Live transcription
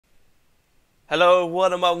Hello,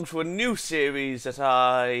 welcome to a new series that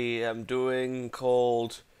I am doing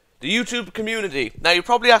called the YouTube Community. Now you're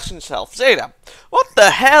probably asking yourself, Xaydam, what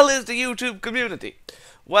the hell is the YouTube Community?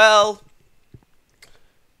 Well,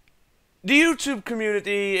 the YouTube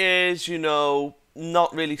Community is,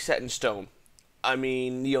 not really set in stone. I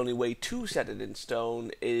mean, the only way to set it in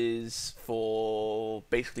stone is for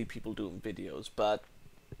basically people doing videos, but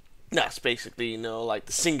that's basically, like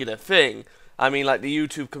the singular thing. I mean, like, the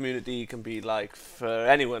YouTube community can be, like, for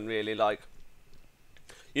anyone, really, like,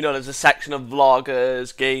 there's a section of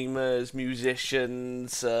vloggers, gamers,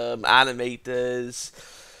 musicians, animators,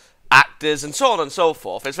 actors, and so on and so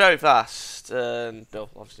forth. It's very vast, and,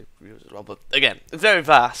 obviously, reviewers as well, but, again, it's very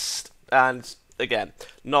vast, and, again,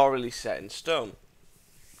 not really set in stone.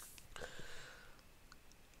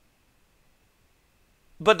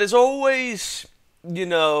 But there's always,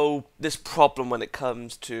 this problem when it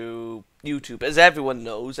comes to YouTube, as everyone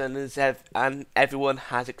knows, and and everyone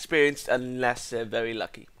has experienced, unless they're very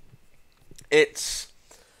lucky. It's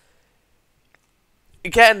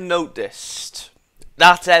getting noticed.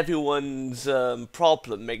 That's everyone's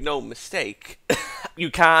problem. Make no mistake.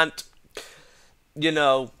 You can't,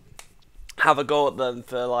 have a go at them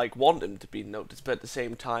for like wanting to be noticed, but at the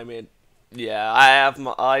same time,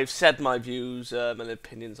 I've said my views and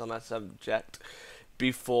opinions on that subject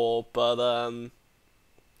before, but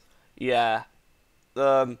yeah.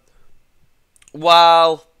 Well,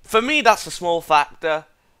 for me, that's a small factor,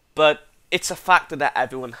 but it's a factor that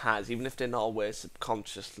everyone has, even if they're not aware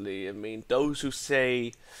subconsciously. I mean, those who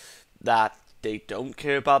say that they don't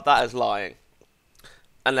care about that is lying,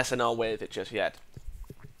 unless they're not aware of it just yet.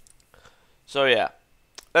 So yeah,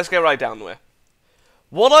 let's get right down to it.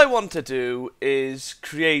 What I want to do is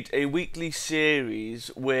create a weekly series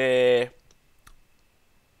where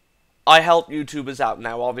I help YouTubers out.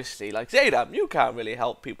 Now, obviously, like, Xaydam, you can't really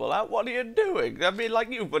help people out. What are you doing? I mean, like,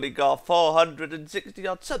 you've only got 460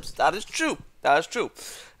 odd subs. That is true. That is true.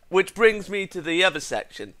 Which brings me to the other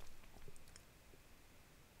section.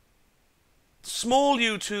 Small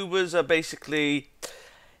YouTubers are basically...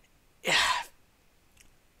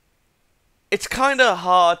 it's kind of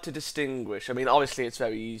hard to distinguish. I mean, obviously, it's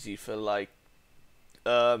very easy for, like,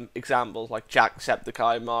 examples like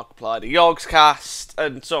Jacksepticeye, Markiplier, the Yogscast,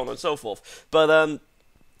 and so on and so forth. But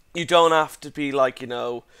you don't have to be like,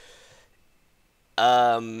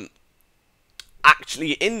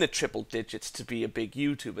 actually in the triple digits to be a big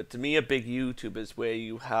YouTuber. To me, a big YouTuber is where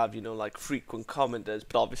you have, like frequent commenters,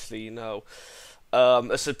 but obviously,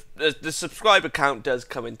 the subscriber count does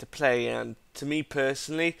come into play, and to me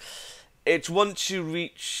personally, it's once you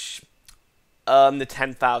reach the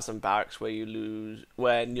 10,000 barracks where you lose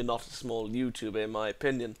when you're not a small YouTuber, in my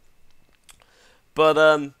opinion. But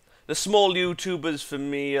the small YouTubers for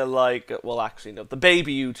me are like, well, actually no, the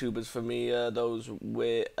baby YouTubers for me are those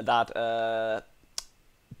with that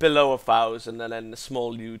below 1,000, and then the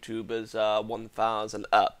small YouTubers are 1,000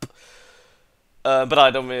 up. But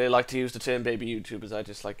I don't really like to use the term baby YouTubers. I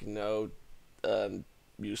just like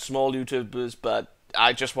use small YouTubers, but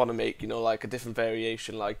I just want to make like a different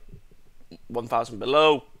variation, like 1,000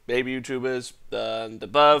 below, baby YouTubers, and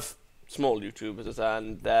above, small YouTubers,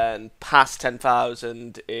 and then past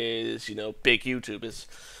 10,000 is, big YouTubers.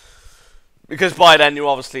 Because by then you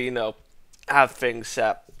obviously, have things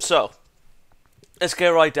set. So, let's get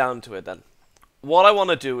right down to it then. What I want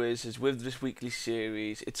to do is with this weekly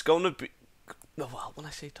series, it's going to be, well, when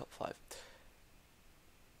I say top 5,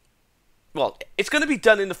 well, it's going to be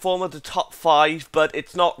done in the form of the top 5, but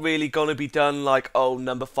it's not really going to be done like, oh,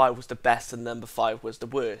 number 5 was the best and number 5 was the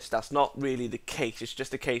worst. That's not really the case. It's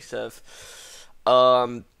just a case of,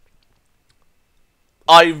 I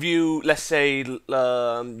view, let's say,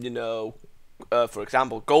 for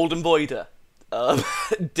example, Golden Boyder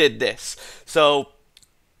did this. So,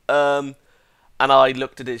 and I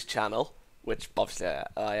looked at his channel, which obviously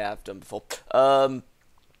I have done before.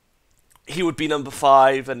 He would be number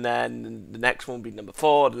 5, and then the next one would be number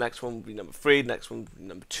 4, the next one would be number 3, the next one would be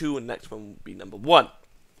number 2, and the next one would be number 1.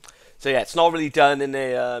 So yeah, it's not really done in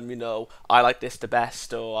a, I like this the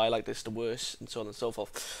best, or I like this the worst, and so on and so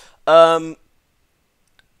forth.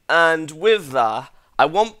 And with that, I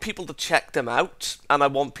want people to check them out, and I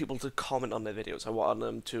want people to comment on their videos. I want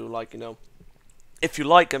them to, like, if you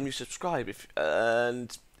like them, you subscribe,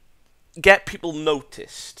 and get people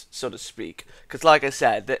noticed, so to speak. Because like I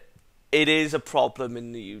said, that it is a problem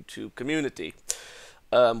in the YouTube community.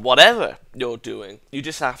 Whatever you're doing, you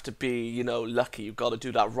just have to be, lucky. You've got to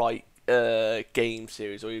do that right game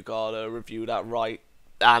series, or you've got to review that right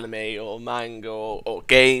anime or manga or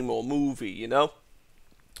game or movie,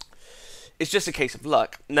 It's just a case of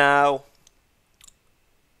luck. Now,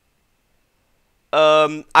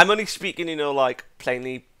 I'm only speaking, like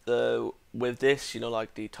plainly with this,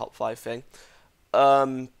 like the top 5 thing.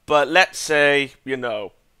 But let's say,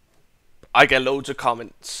 I get loads of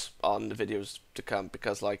comments on the videos to come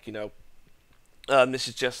because, like, this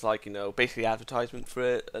is just like, basically advertisement for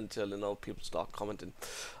it until, people start commenting.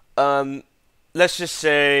 Let's just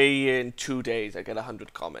say in 2 days I get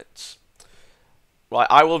 100 comments. Right,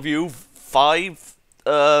 I will view 5,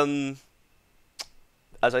 as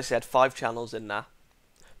I said, 5 channels in there.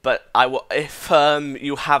 But I will, if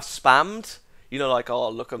you have spammed, like, oh,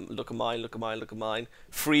 look at mine, look at mine, look at mine,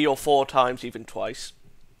 3 or 4 times, even twice,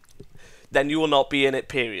 then you will not be in it,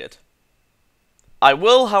 period. I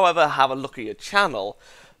will, however, have a look at your channel,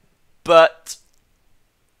 but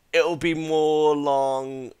it'll be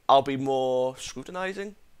more I'll be more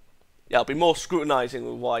scrutinizing. Yeah, I'll be more scrutinizing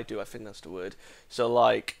with what I do, I think that's the word. So,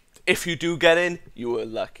 like, if you do get in, you were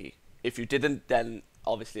lucky. If you didn't, then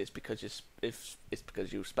obviously it's because it's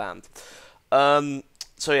because you spammed.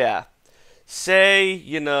 So yeah, say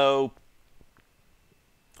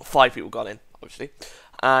 5 people got in, obviously,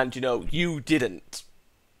 and you didn't.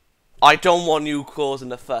 I don't want you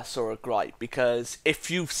causing a fuss or a gripe, because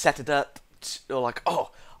if you've set it up, you're like,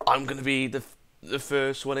 oh, I'm gonna be the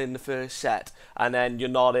first one in the first set, and then you're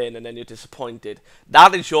not in, and then you're disappointed.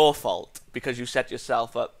 That is your fault, because you set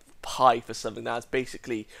yourself up high for something that's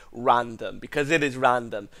basically random, because it is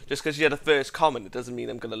random. Just because you're the first comment, it doesn't mean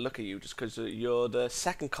I'm going to look at you. Just because you're the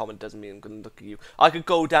second comment doesn't mean I'm going to look at you. I could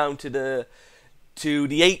go down to the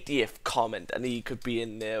 80th comment and he could be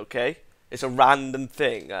in there, okay? It's a random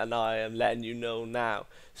thing, and I am letting you know now.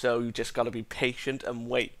 So you just got to be patient and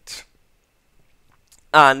wait.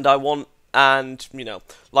 And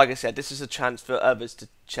like I said, this is a chance for others to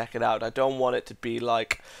check it out. I don't want it to be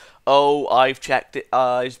like, oh, I've checked it,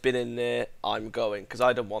 I've been in there, I'm going, because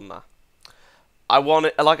I don't want that. I want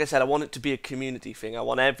it, like I said, I want it to be a community thing. I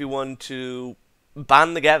want everyone to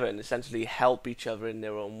band together and essentially help each other in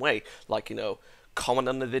their own way. Like, comment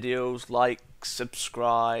on the videos, like,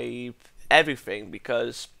 subscribe, everything,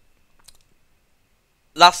 because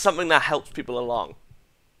that's something that helps people along.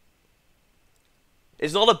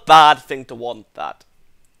 It's not a bad thing to want that.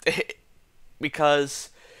 Because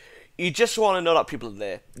you just want to know that people are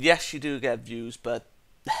there. Yes, you do get views, but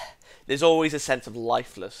there's always a sense of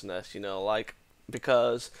lifelessness, like,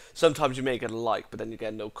 because sometimes you may get a like, but then you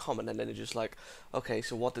get no comment, and then you're just like, okay,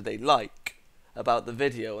 so what did they like about the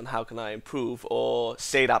video, and how can I improve? Or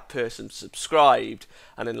say that person subscribed,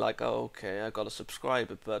 and then like, oh, okay, I got a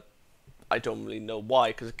subscriber, but I don't really know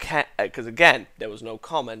why, because again, there was no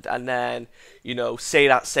comment, and then, say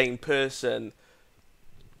that same person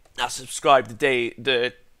that subscribed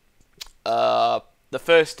the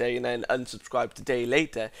first day and then unsubscribed the day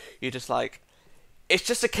later. You're just like, it's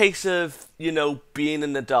just a case of, being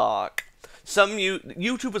in the dark. Some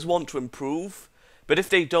YouTubers want to improve, but if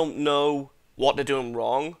they don't know what they're doing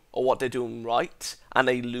wrong or what they're doing right, and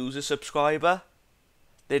they lose a subscriber,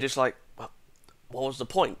 they're just like, well, what was the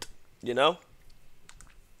point?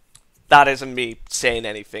 That isn't me saying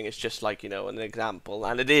anything, it's just like, an example,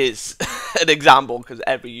 and it is an example because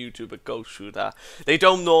every YouTuber goes through that. They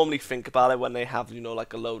don't normally think about it when they have,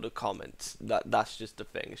 like a load of comments. That's just the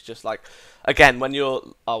thing. It's just like, again, when you're,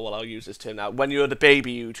 oh well, I'll use this term now, when you're the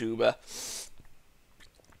baby YouTuber,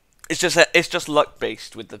 it's just luck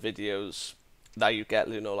based with the videos that you get,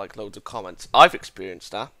 like loads of comments. I've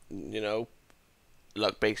experienced that,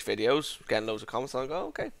 luck based videos, getting loads of comments, and I go,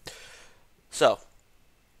 okay. So,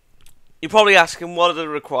 you're probably asking, what are the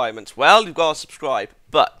requirements? Well, you've got to subscribe,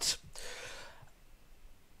 but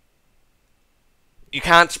you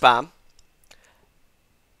can't spam.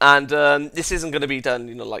 And this isn't going to be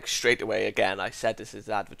done, like straight away. Again, I said this is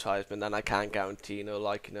advertisement, and I can't guarantee, in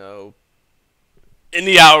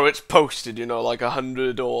the hour it's posted, like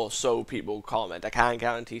 100 or so people comment. I can't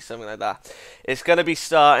guarantee something like that. It's going to be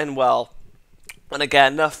starting, well, and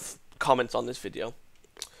again, enough comments on this video.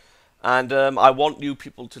 And I want you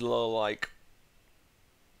people to, like,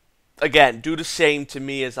 again, do the same to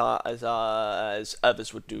me as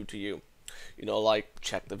others would do to you. Like,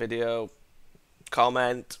 check the video,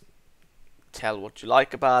 comment, tell what you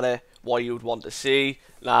like about it, what you would want to see.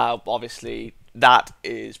 Now, obviously, that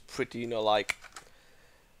is pretty, like,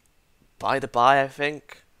 by the by, I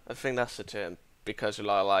think. I think that's the term. Because,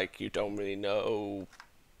 like, you don't really know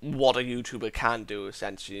what a YouTuber can do,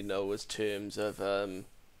 essentially, as terms of,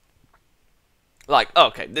 like,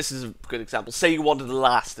 okay, this is a good example. Say you wanted the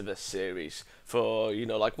Last of Us series for,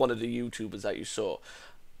 like one of the YouTubers that you saw.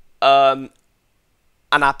 And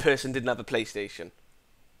that person didn't have a PlayStation.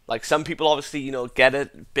 Like, some people obviously, get a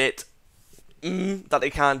bit that they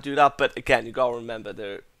can't do that. But again, you gotta remember,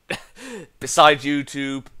 they're besides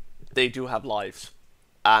YouTube, they do have lives,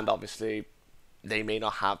 and obviously they may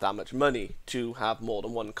not have that much money to have more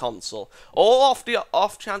than one console, or off the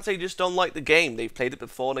off chance they just don't like the game. They've played it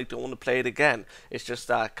before and they don't want to play it again. It's just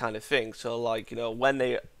that kind of thing. So like, you know, when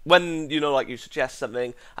you know, like, you suggest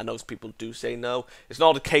something and those people do say no, it's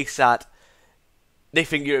not a case that they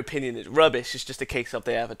think your opinion is rubbish. It's just a case of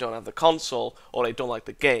they either don't have the console or they don't like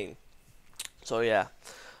the game. So yeah.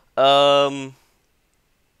 So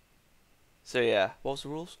yeah, what was the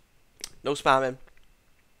rules? No spamming.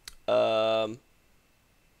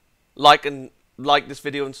 Like this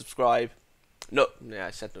video and subscribe. No, yeah,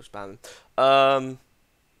 I said no spamming.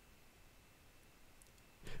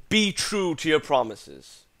 Be true to your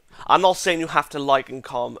promises. I'm not saying you have to like and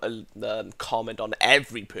comment on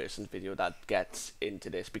every person's video that gets into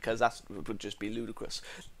this, because that would just be ludicrous.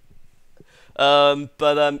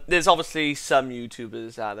 But there's obviously some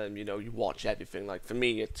YouTubers that you know, you watch everything. Like for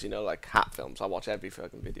me, it's, you know, like hat films. I watch every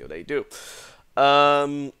fucking video they do.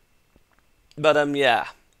 Yeah.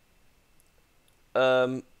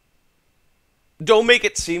 Don't make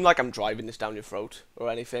it seem like I'm driving this down your throat or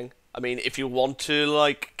anything. I mean, if you want to,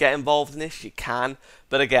 like, get involved in this, you can.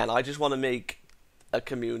 But again, I just want to make a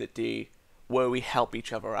community where we help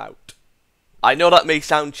each other out. I know that may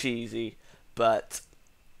sound cheesy, but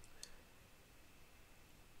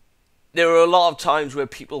there are a lot of times where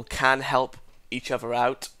people can help each other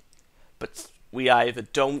out, but we either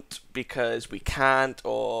don't because we can't,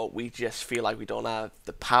 or we just feel like we don't have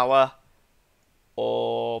the power,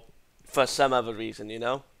 or for some other reason, you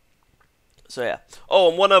know? So yeah. Oh,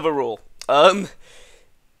 and one other rule. I'm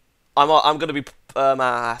gonna be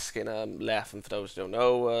asking Left, and for those who don't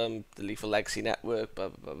know, the Lethal Legacy Network, blah,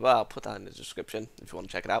 blah, blah, blah. I'll put that in the description if you want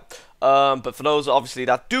to check it out. But for those obviously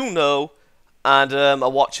that do know and are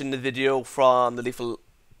watching the video from the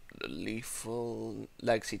Lethal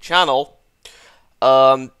Legacy channel,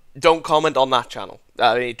 don't comment on that channel.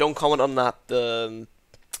 I mean, don't comment on that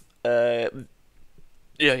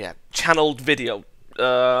channeled video,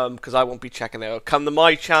 because I won't be checking it. Come to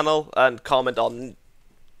my channel and comment on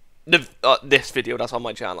this video that's on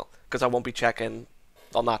my channel, because I won't be checking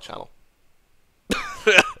on that channel.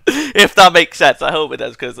 If that makes sense, I hope it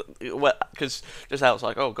does, because just now it's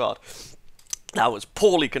like, oh god, that was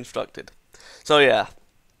poorly constructed. So yeah,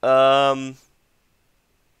 I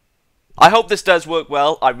hope this does work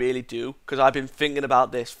well. I really do, because I've been thinking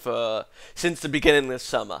about this since the beginning of the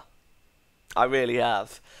summer. I really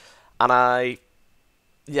have. And I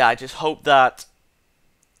just hope that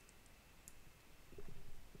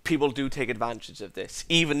people do take advantage of this,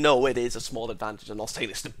 even though it is a small advantage. I'm not saying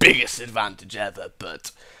it's the biggest advantage ever,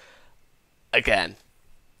 but again,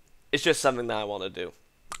 it's just something that I want to do,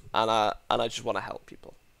 and I just want to help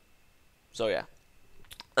people. So yeah,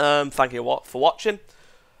 thank you for watching.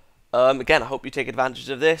 Again, I hope you take advantage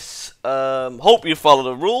of this. Hope you follow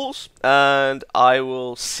the rules, and I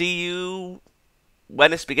will see you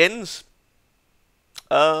when this begins.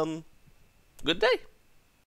 Good day.